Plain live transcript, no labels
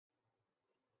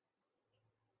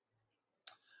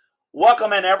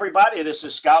Welcome in, everybody. This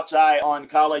is Scout's Eye on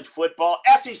College Football.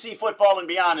 SEC Football and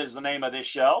Beyond is the name of this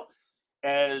show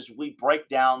as we break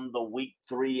down the Week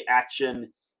 3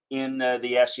 action in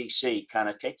the SEC. Kind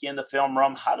of take you in the film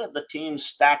room. How do the teams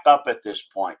stack up at this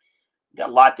point? We've got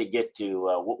a lot to get to,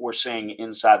 what we're seeing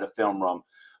inside the film room.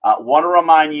 Want to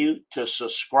remind you to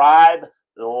subscribe,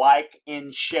 like,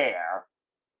 and share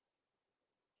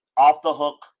Off the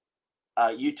Hook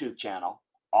YouTube channel,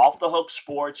 Off the Hook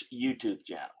Sports YouTube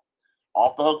channel.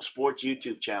 Off the Hook Sports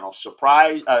YouTube channel.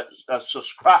 Subscribe,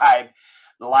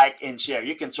 like, and share.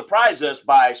 You can surprise us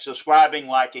by subscribing,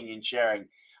 liking, and sharing.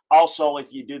 Also,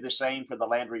 if you do the same for the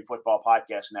Landry Football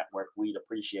Podcast Network, we'd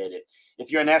appreciate it.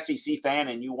 If you're an SEC fan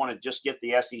and you want to just get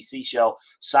the SEC show,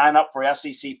 sign up for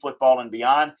SEC Football and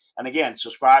Beyond. And again,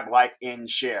 subscribe, like, and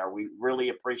share. We really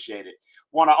appreciate it.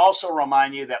 Want to also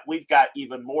remind you that we've got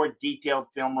even more detailed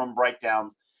film room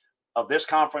breakdowns of this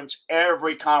conference,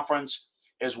 every conference,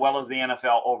 as well as the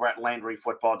NFL over at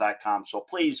LandryFootball.com. So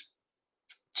please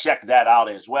check that out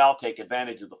as well. Take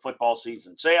advantage of the football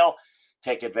season sale.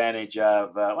 Take advantage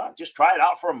of, just try it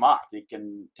out for a month. You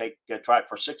can try it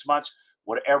for 6 months,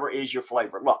 whatever is your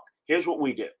flavor. Look, here's what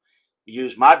we do.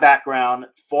 Use my background,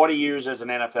 40 years as an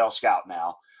NFL scout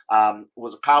now.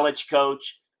 Was a college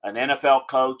coach, an NFL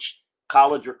coach,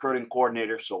 college recruiting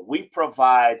coordinator. So we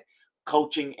provide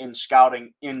coaching and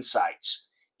scouting insights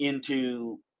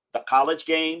into the college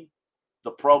game,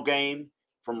 the pro game,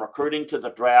 from recruiting to the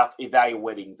draft,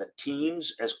 evaluating the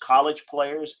teams as college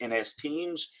players and as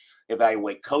teams,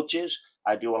 evaluate coaches.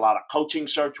 I do a lot of coaching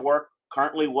search work.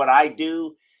 Currently, what I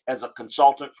do as a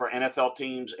consultant for NFL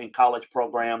teams and college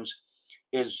programs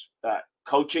is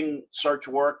coaching search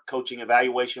work, coaching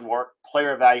evaluation work,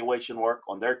 player evaluation work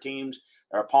on their teams,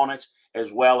 their opponents,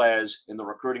 as well as in the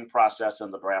recruiting process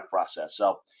and the draft process.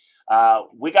 So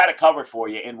we got it covered for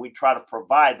you, and we try to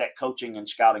provide that coaching and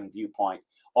scouting viewpoint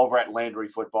over at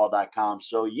LandryFootball.com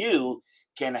so you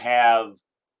can have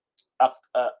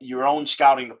your own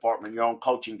scouting department, your own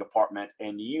coaching department,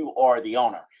 and you are the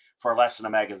owner for less than a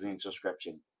magazine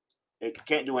subscription. It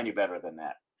can't do any better than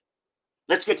that.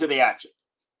 Let's get to the action.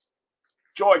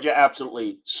 Georgia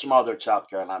absolutely smothered South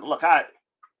Carolina. Look,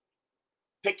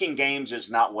 picking games is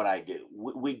not what I do.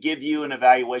 We give you an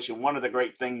evaluation. One of the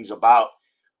great things about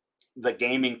the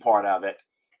gaming part of it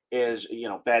is,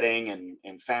 betting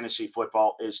and fantasy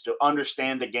football is to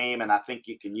understand the game. And I think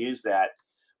you can use that,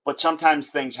 but sometimes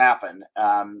things happen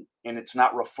and it's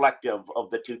not reflective of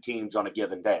the two teams on a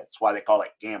given day. That's why they call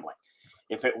it gambling.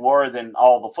 If it were, then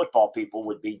all the football people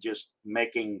would be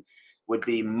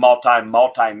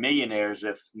multi-millionaires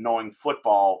if knowing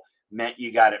football meant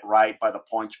you got it right by the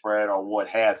point spread or what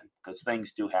have you, because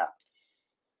things do happen.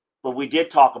 But we did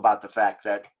talk about the fact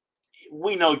that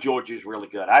we know Georgia's really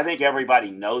good. I think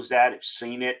everybody knows that, have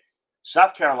seen it.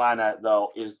 South Carolina, though,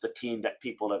 is the team that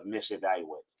people have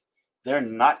misevaluated. They're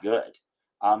not good,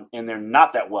 and they're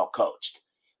not that well coached.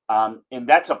 And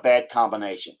that's a bad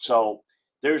combination. So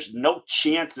there's no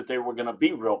chance that they were going to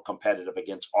be real competitive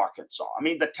against Arkansas. I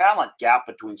mean, the talent gap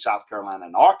between South Carolina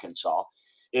and Arkansas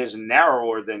is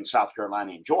narrower than South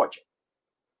Carolina and Georgia.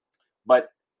 But,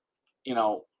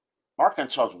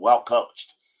 Arkansas is well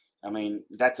coached. I mean,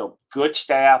 that's a good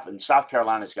staff, and South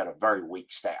Carolina's got a very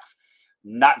weak staff.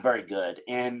 Not very good.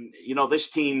 And, this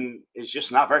team is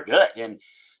just not very good. And,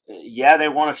 they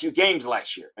won a few games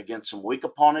last year against some weak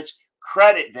opponents.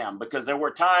 Credit them, because there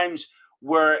were times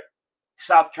where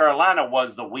South Carolina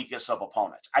was the weakest of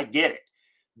opponents. I get it.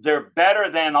 They're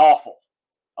better than awful,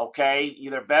 okay?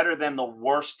 They're better than the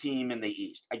worst team in the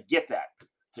East. I get that.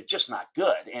 They're just not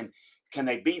good. And can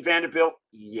they beat Vanderbilt?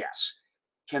 Yes.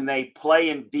 Can they play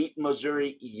and beat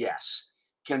Missouri? Yes.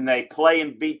 Can they play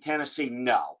and beat Tennessee?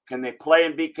 No. Can they play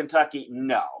and beat Kentucky?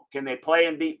 No. Can they play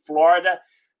and beat Florida?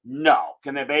 No.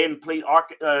 Can they play and beat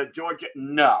Georgia?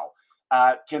 No.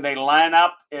 Can they line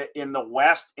up in the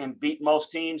West and beat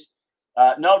most teams?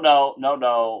 No.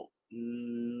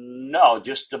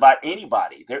 Just about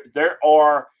anybody. There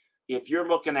are, if you're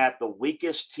looking at the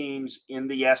weakest teams in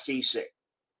the SEC,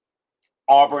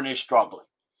 Auburn is struggling.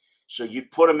 So you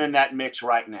put them in that mix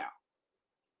right now.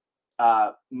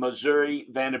 Missouri,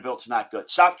 Vanderbilt's not good.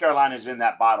 South Carolina's in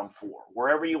that bottom four.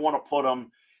 Wherever you want to put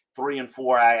them, 3 and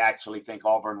 4, I actually think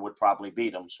Auburn would probably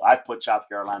beat them. So I put South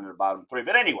Carolina in the bottom 3.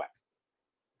 But anyway,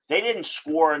 they didn't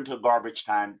score until garbage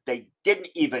time. They didn't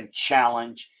even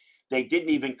challenge. They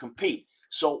didn't even compete.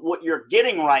 So what you're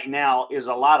getting right now is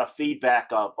a lot of feedback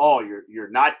of, you're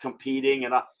not competing.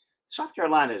 And South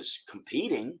Carolina is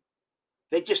competing.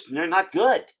 They're not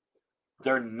good.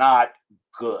 They're not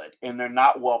good, and they're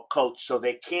not well coached, so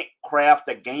they can't craft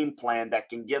a game plan that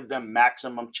can give them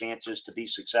maximum chances to be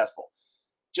successful.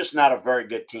 just not a very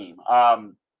good team.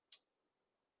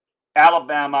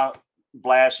 Alabama,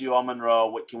 blast you on Monroe.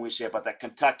 What can we say about that?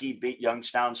 Kentucky beat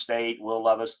Youngstown State. Will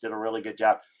Levis did a really good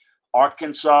job.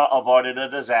 Arkansas avoided a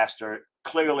disaster.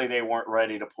 Clearly, they weren't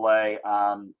ready to play.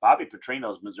 Bobby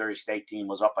Petrino's Missouri State team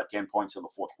was up by 10 points in the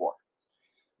fourth quarter.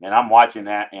 And I'm watching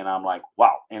that, and I'm like,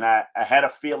 wow. And I had a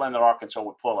feeling that Arkansas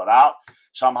would pull it out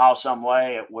somehow, some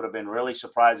way. It would have been really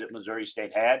surprised that Missouri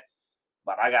State had.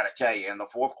 But I got to tell you, in the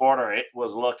fourth quarter, it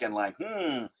was looking like,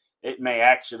 it may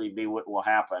actually be what will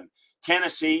happen.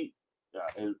 Tennessee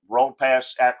rolled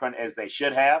past Akron as they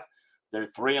should have. They're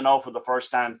 3-0 for the first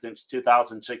time since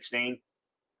 2016.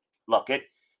 Look, it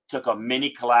took a mini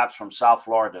collapse from South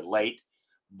Florida late,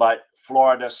 but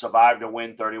Florida survived a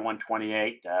win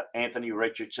 31-28. Anthony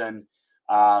Richardson,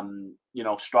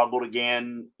 struggled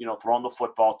again, throwing the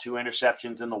football, 2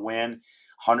 interceptions in the win,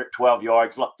 112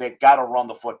 yards. Look, they've got to run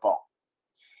the football,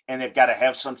 and they've got to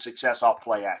have some success off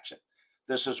play action.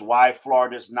 This is why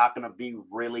Florida's not going to be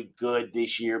really good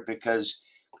this year, because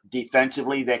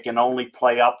defensively they can only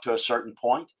play up to a certain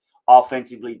point.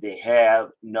 Offensively, they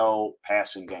have no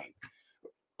passing game.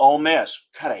 Ole Miss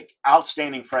got an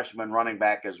outstanding freshman running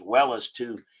back as well as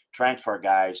 2 transfer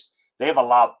guys. They've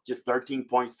allowed just 13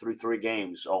 points through 3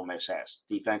 games, Ole Miss has,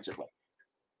 defensively.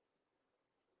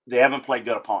 They haven't played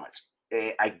good opponents.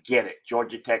 I get it.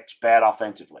 Georgia Tech's bad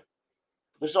offensively.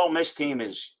 This Ole Miss team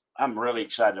I'm really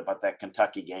excited about that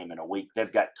Kentucky game in a week.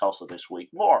 They've got Tulsa this week.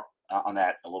 More on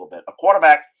that a little bit. A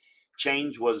quarterback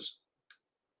change was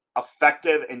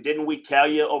effective, and didn't we tell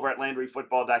you over at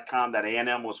LandryFootball.com that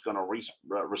A&M was going to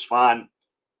respond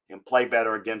and play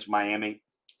better against Miami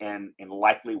and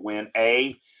likely win?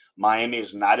 Miami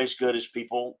is not as good as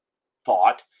people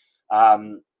thought.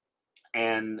 The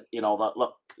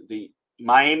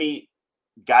Miami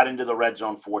got into the red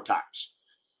zone 4 times.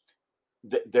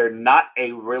 They're not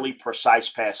a really precise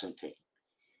passing team.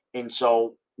 And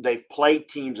so they've played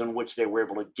teams in which they were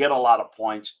able to get a lot of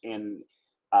points, and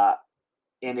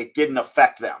it didn't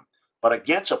affect them. But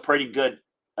against a pretty good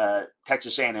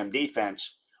Texas A&M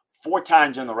defense, 4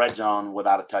 times in the red zone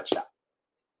without a touchdown.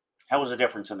 That was a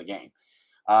difference in the game.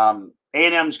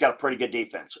 A&M's got a pretty good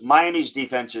defense. Miami's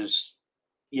defense is,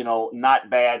 not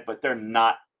bad, but they're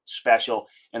not special.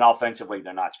 And offensively,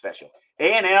 they're not special.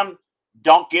 A&M,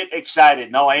 don't get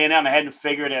excited. No, A&M hadn't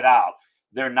figured it out.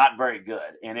 They're not very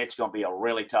good. And it's going to be a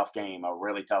really tough game, a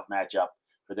really tough matchup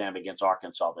for them against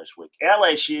Arkansas this week.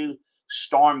 LSU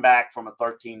stormed back from a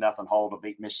 13-0 hole to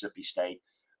beat Mississippi State.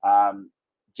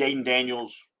 Jaden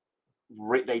Daniels,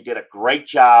 they did a great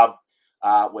job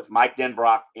with Mike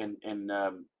Denbrock, and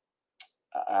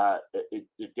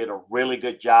it did a really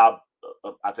good job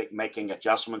of, I think, making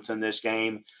adjustments in this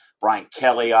game. Brian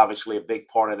Kelly, obviously, a big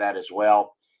part of that as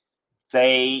well.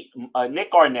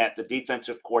 Nick Arnett, the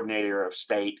defensive coordinator of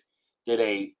State, had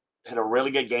a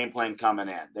really good game plan coming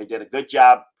in. They did a good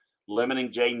job limiting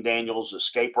Jaden Daniels'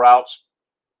 escape routes.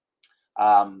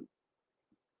 But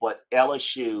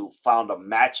LSU found a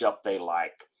matchup they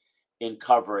like in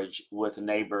coverage with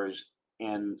neighbors,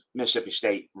 and Mississippi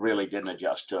State really didn't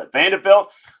adjust to it. Vanderbilt,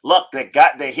 look,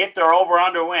 they hit their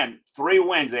over-under win, 3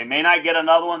 wins. They may not get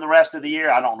another one the rest of the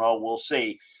year. I don't know. We'll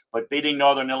see. But beating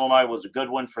Northern Illinois was a good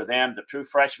one for them. The true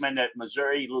freshman at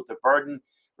Missouri, Luther Burden,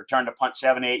 returned a punt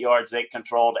 78 yards. They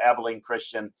controlled Abilene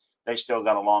Christian. They still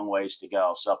got a long ways to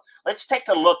go. So let's take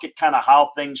a look at kind of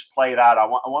how things played out. I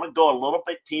want to go a little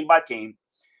bit team by team.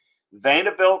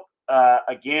 Vanderbilt,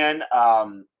 again,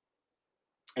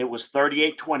 it was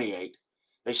 38-28.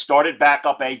 They started back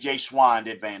up. A.J. Swan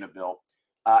did Vanderbilt.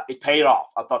 It paid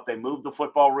off. I thought they moved the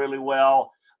football really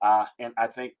well. And I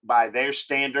think by their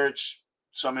standards,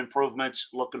 some improvements.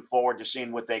 Looking forward to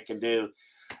seeing what they can do.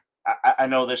 I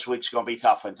know this week's going to be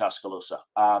tough in Tuscaloosa.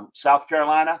 South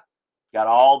Carolina got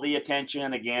all the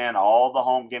attention again, all the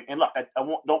home game. And look, I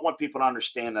don't want people to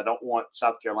understand. I don't want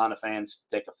South Carolina fans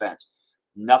to take offense.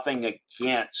 Nothing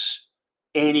against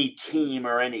any team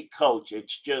or any coach.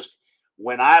 It's just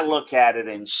when I look at it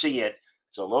and see it,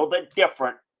 it's a little bit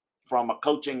different from a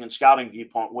coaching and scouting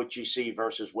viewpoint, what you see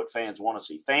versus what fans want to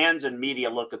see. Fans and media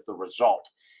look at the result,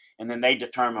 and then they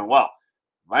determine,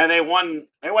 they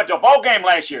went to a bowl game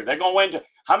last year. They're going to win.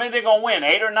 How many are they going to win?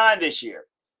 8 or 9 this year?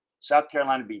 South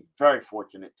Carolina would be very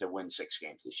fortunate to win 6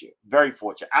 games this year. Very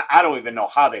fortunate. I don't even know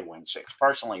how they win 6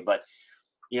 personally, but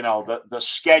the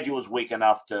schedule is weak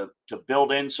enough to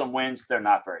build in some wins. They're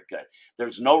not very good.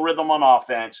 There's no rhythm on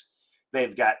offense.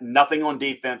 They've got nothing on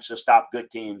defense to stop good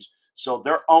teams. So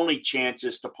their only chance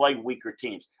is to play weaker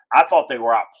teams. I thought they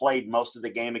were outplayed most of the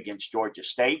game against Georgia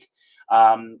State.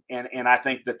 And I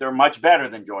think that they're much better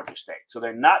than Georgia State. So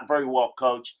they're not very well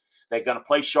coached. They're going to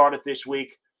play Charlotte this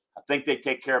week. I think they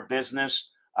take care of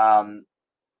business.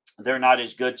 They're not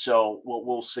as good, so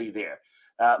we'll see there.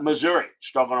 Missouri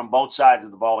struggled on both sides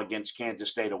of the ball against Kansas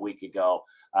State a week ago.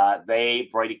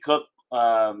 Brady Cook,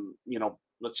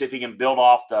 let's see if he can build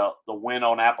off the win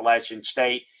on Appalachian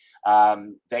State.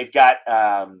 They've got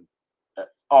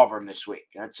Auburn this week.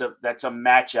 That's a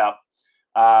matchup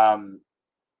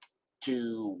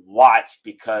to watch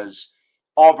because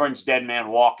Auburn's dead man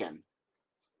walking.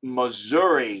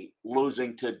 Missouri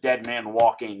losing to dead man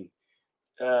walking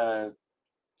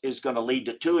is going to lead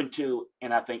to 2-2,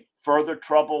 and I think further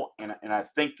trouble. And I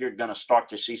think you're going to start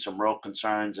to see some real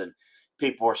concerns, and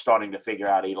people are starting to figure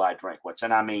out Eli Drinkwitz.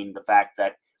 And I mean the fact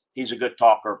that he's a good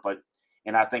talker,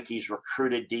 and I think he's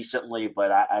recruited decently,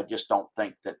 but I just don't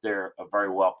think that they're a very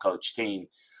well coached team.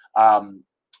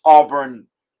 Auburn,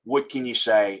 what can you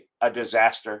say? A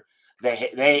disaster.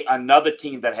 They another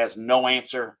team that has no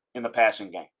answer in the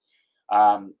passing game.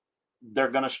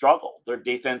 They're going to struggle. Their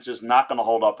defense is not going to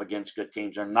hold up against good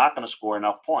teams. They're not going to score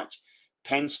enough points.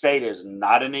 Penn State is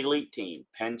not an elite team.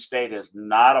 Penn State is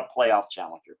not a playoff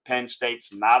challenger. Penn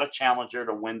State's not a challenger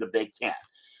to win the Big Ten.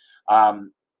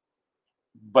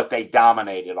 But they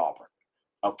dominated Auburn.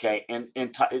 Okay, and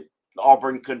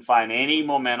Auburn couldn't find any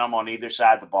momentum on either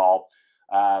side of the ball.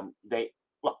 The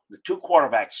two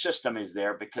quarterback system is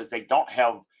there because they don't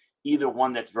have either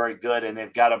one that's very good, and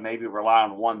they've got to maybe rely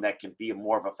on one that can be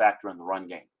more of a factor in the run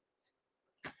game.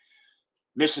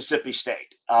 Mississippi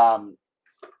State.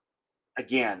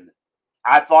 Again,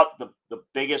 I thought the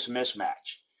biggest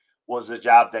mismatch was the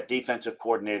job that defensive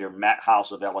coordinator Matt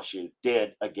House of LSU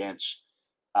did against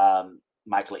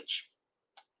Mike Leach.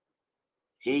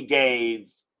 He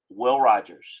gave Will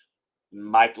Rogers,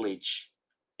 Mike Leach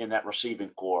in that receiving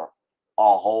corps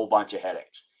a whole bunch of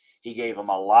headaches. He gave him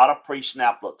a lot of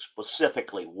pre-snap looks,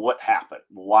 specifically what happened.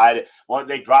 Why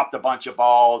they dropped a bunch of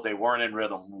balls? They weren't in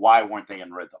rhythm. Why weren't they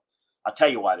in rhythm? I'll tell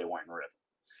you why they weren't in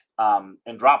rhythm.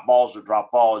 And drop balls are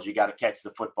drop balls. You got to catch the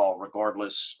football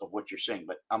regardless of what you're seeing.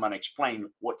 But I'm going to explain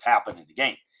what happened in the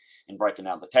game and breaking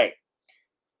down the tape.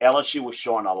 LSU was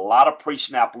showing a lot of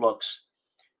pre-snap looks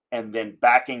and then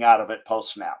backing out of it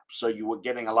post-snap. So you were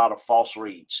getting a lot of false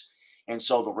reads. And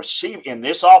so in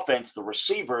this offense, the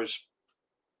receivers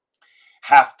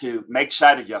have to make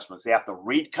side adjustments. They have to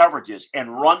read coverages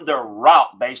and run their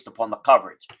route based upon the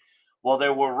coverage. Well, they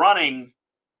were running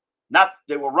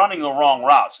the wrong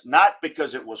routes, not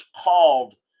because it was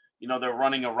called, they're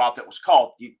running a route that was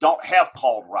called. You don't have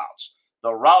called routes.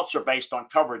 The routes are based on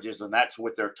coverages, and that's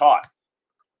what they're taught.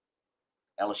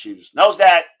 LSU knows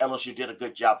that. LSU did a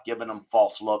good job giving them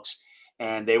false looks,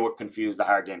 and they were confused the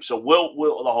entire game. So the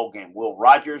whole game, Will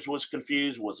Rogers was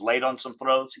confused, was late on some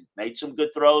throws. He made some good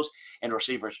throws, and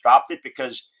receivers dropped it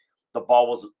because the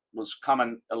ball was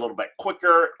coming a little bit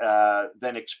quicker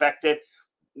than expected.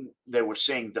 They were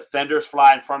seeing defenders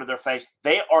fly in front of their face.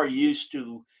 They are used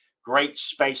to great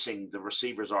spacing. The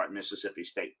receivers are at Mississippi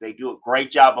State. They do a great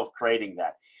job of creating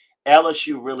that.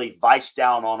 LSU really viced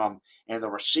down on them, and the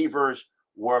receivers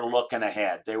were looking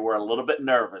ahead. They were a little bit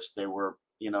nervous. They were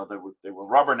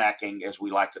rubbernecking, as we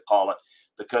like to call it,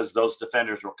 because those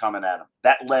defenders were coming at them.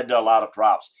 That led to a lot of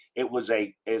drops. It was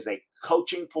a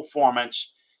coaching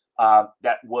performance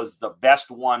that was the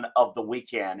best one of the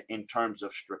weekend in terms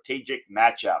of strategic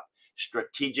matchup,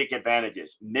 strategic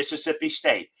advantages. Mississippi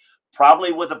State,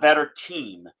 probably with a better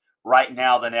team right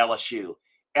now than LSU.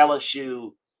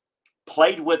 LSU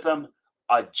played with them,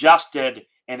 adjusted,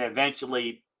 and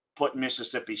eventually put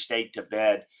Mississippi State to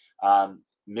bed.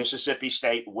 Mississippi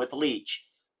State with Leach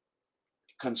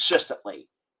consistently,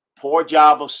 poor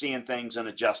job of seeing things and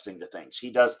adjusting to things. He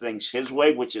does things his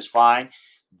way, which is fine.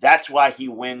 That's why he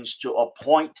wins to a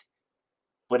point,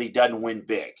 but he doesn't win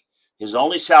big. His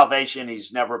only salvation,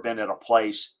 he's never been at a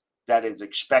place that is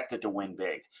expected to win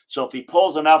big. So if he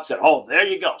pulls an upset, there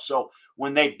you go. So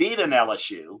when they beat an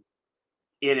LSU,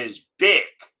 it is big.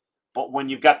 But when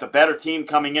you've got the better team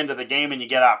coming into the game and you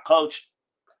get out coached,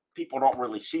 people don't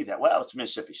really see that. Well, it's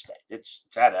Mississippi State. It's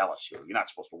at LSU. You're not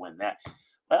supposed to win that.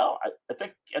 Well, I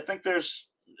think there's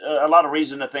a lot of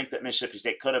reason to think that Mississippi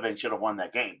State could have and should have won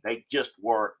that game. They just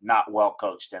were not well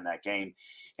coached in that game,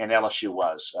 and LSU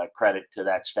was. Credit to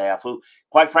that staff who,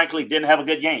 quite frankly, didn't have a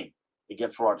good game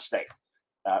against Florida State.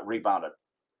 Rebounded.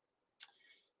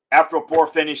 After a poor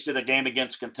finish to the game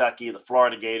against Kentucky, the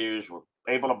Florida Gators were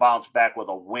able to bounce back with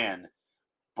a win,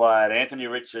 but Anthony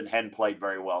Richardson hadn't played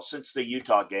very well. Since the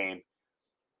Utah game,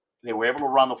 they were able to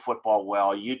run the football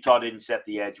well. Utah didn't set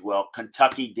the edge well.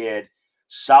 Kentucky did.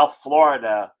 South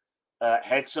Florida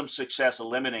had some success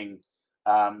limiting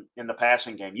in the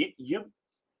passing game.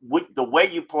 The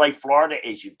way you play Florida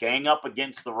is you gang up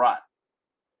against the run.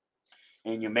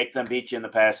 and you make them beat you in the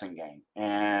passing game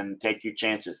and take your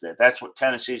chances there. That's what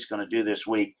Tennessee's going to do this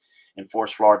week and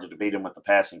force Florida to beat them with the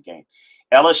passing game.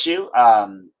 LSU,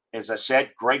 as I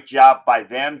said, great job by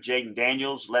them. Jaden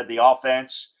Daniels led the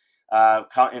offense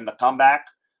in the comeback.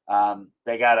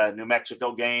 They got a New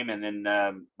Mexico game, and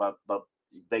then but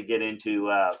they get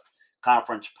into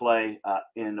conference play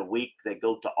in a week. They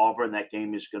go to Auburn. That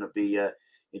game is going to be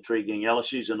intriguing.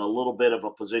 LSU's in a little bit of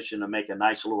a position to make a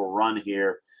nice little run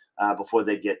here before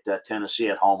they get Tennessee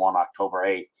at home on October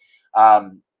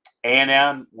 8th.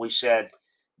 A&M, we said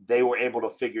they were able to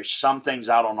figure some things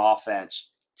out on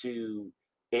offense to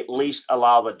at least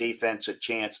allow the defense a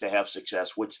chance to have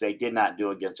success, which they did not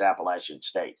do against Appalachian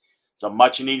State. It's a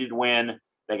much-needed win.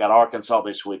 They got Arkansas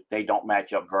this week. They don't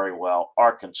match up very well.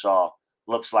 Arkansas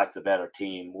looks like the better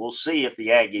team. We'll see if the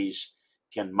Aggies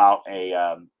can mount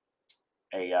a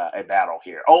battle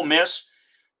here. Ole Miss,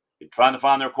 been trying to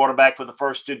find their quarterback for the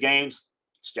first two games.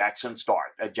 It's Jackson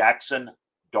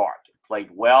Dart. Played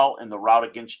well in the rout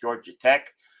against Georgia Tech.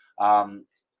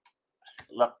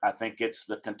 Look, I think it's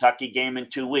the Kentucky game in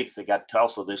 2 weeks. They got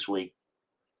Tulsa this week.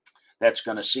 That's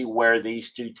going to see where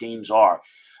these two teams are.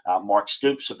 Mark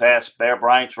Stoops surpassed Bear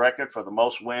Bryant's record for the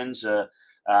most wins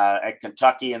at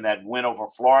Kentucky in that win over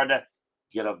Florida.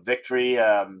 Get a victory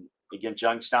against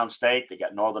Youngstown State. They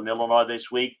got Northern Illinois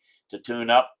this week to tune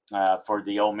up for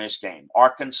the Ole Miss game.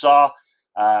 Arkansas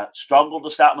struggled to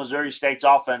stop Missouri State's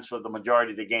offense for the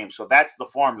majority of the game. So that's the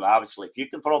formula, obviously. If you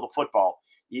can throw the football,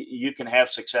 you can have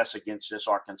success against this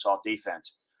Arkansas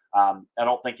defense. I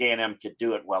don't think A&M could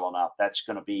do it well enough. That's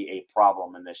going to be a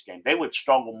problem in this game. They would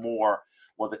struggle more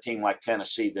with a team like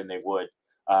Tennessee than they would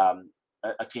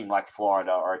a team like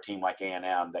Florida or a team like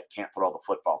A&M that can't throw the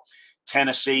football.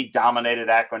 Tennessee dominated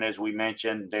Akron, as we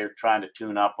mentioned. They're trying to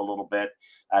tune up a little bit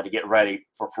to get ready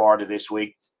for Florida this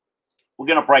week. We're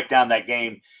going to break down that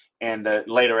game in the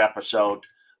later episode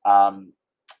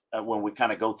when we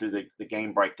kind of go through the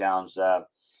game breakdowns. To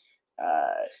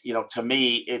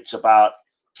me, it's about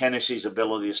Tennessee's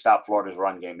ability to stop Florida's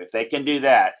run game. If they can do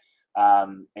that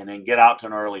and then get out to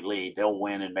an early lead, they'll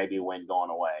win and maybe win going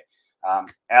away.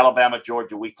 Alabama,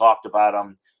 Georgia, we talked about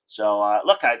them. So,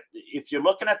 if you're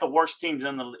looking at the worst teams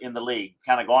in the league,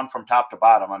 kind of going from top to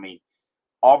bottom, I mean,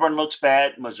 Auburn looks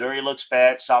bad, Missouri looks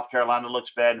bad, South Carolina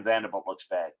looks bad, and Vanderbilt looks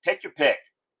bad. Take your pick.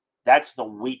 That's the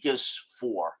weakest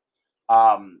four.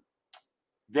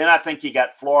 Then I think you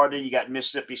got Florida, you got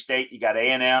Mississippi State, you got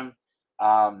A&M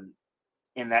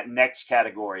in that next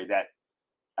category.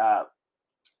 That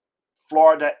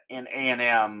Florida and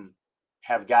A&M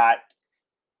have got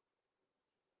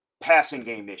passing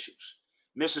game issues.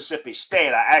 Mississippi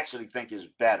State, I actually think, is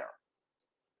better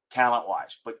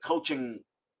talent-wise, but coaching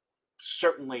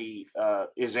certainly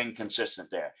is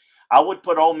inconsistent there. I would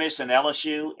put Ole Miss and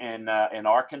LSU and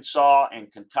Arkansas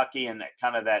and Kentucky in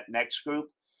that next group.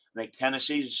 I think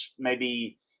Tennessee's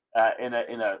maybe in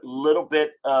a little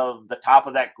bit of the top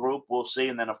of that group. We'll see.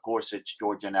 And then, of course, it's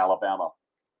Georgia and Alabama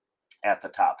at the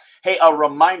top. Hey, a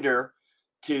reminder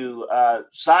to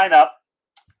sign up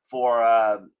for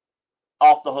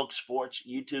Off the Hook Sports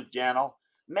YouTube channel.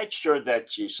 Make sure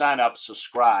that you sign up,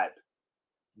 subscribe,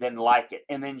 then like it,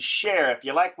 and then share. If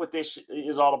you like what this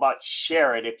is all about,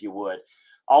 share it if you would.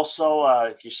 Also,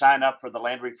 if you sign up for the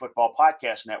Landry Football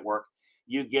Podcast Network,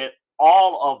 you get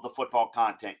all of the football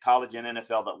content, college and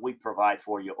NFL, that we provide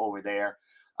for you over there.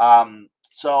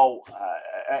 So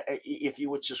if you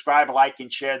would subscribe, like,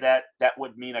 and share that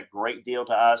would mean a great deal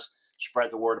to us.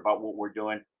 Spread the word about what we're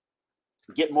doing.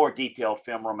 Get more detailed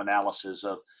film room analysis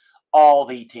of all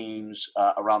the teams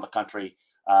around the country,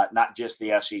 not just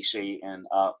the SEC, and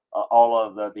all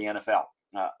of the NFL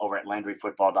over at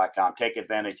LandryFootball.com. Take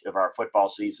advantage of our football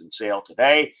season sale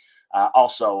today.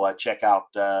 Also, check out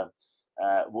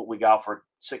what we got for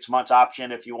 6 months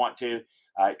option if you want to.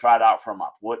 Try it out for a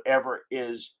month. Whatever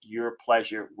is your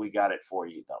pleasure, we got it for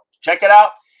you, though. Check it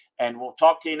out, and we'll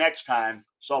talk to you next time.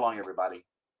 So long, everybody.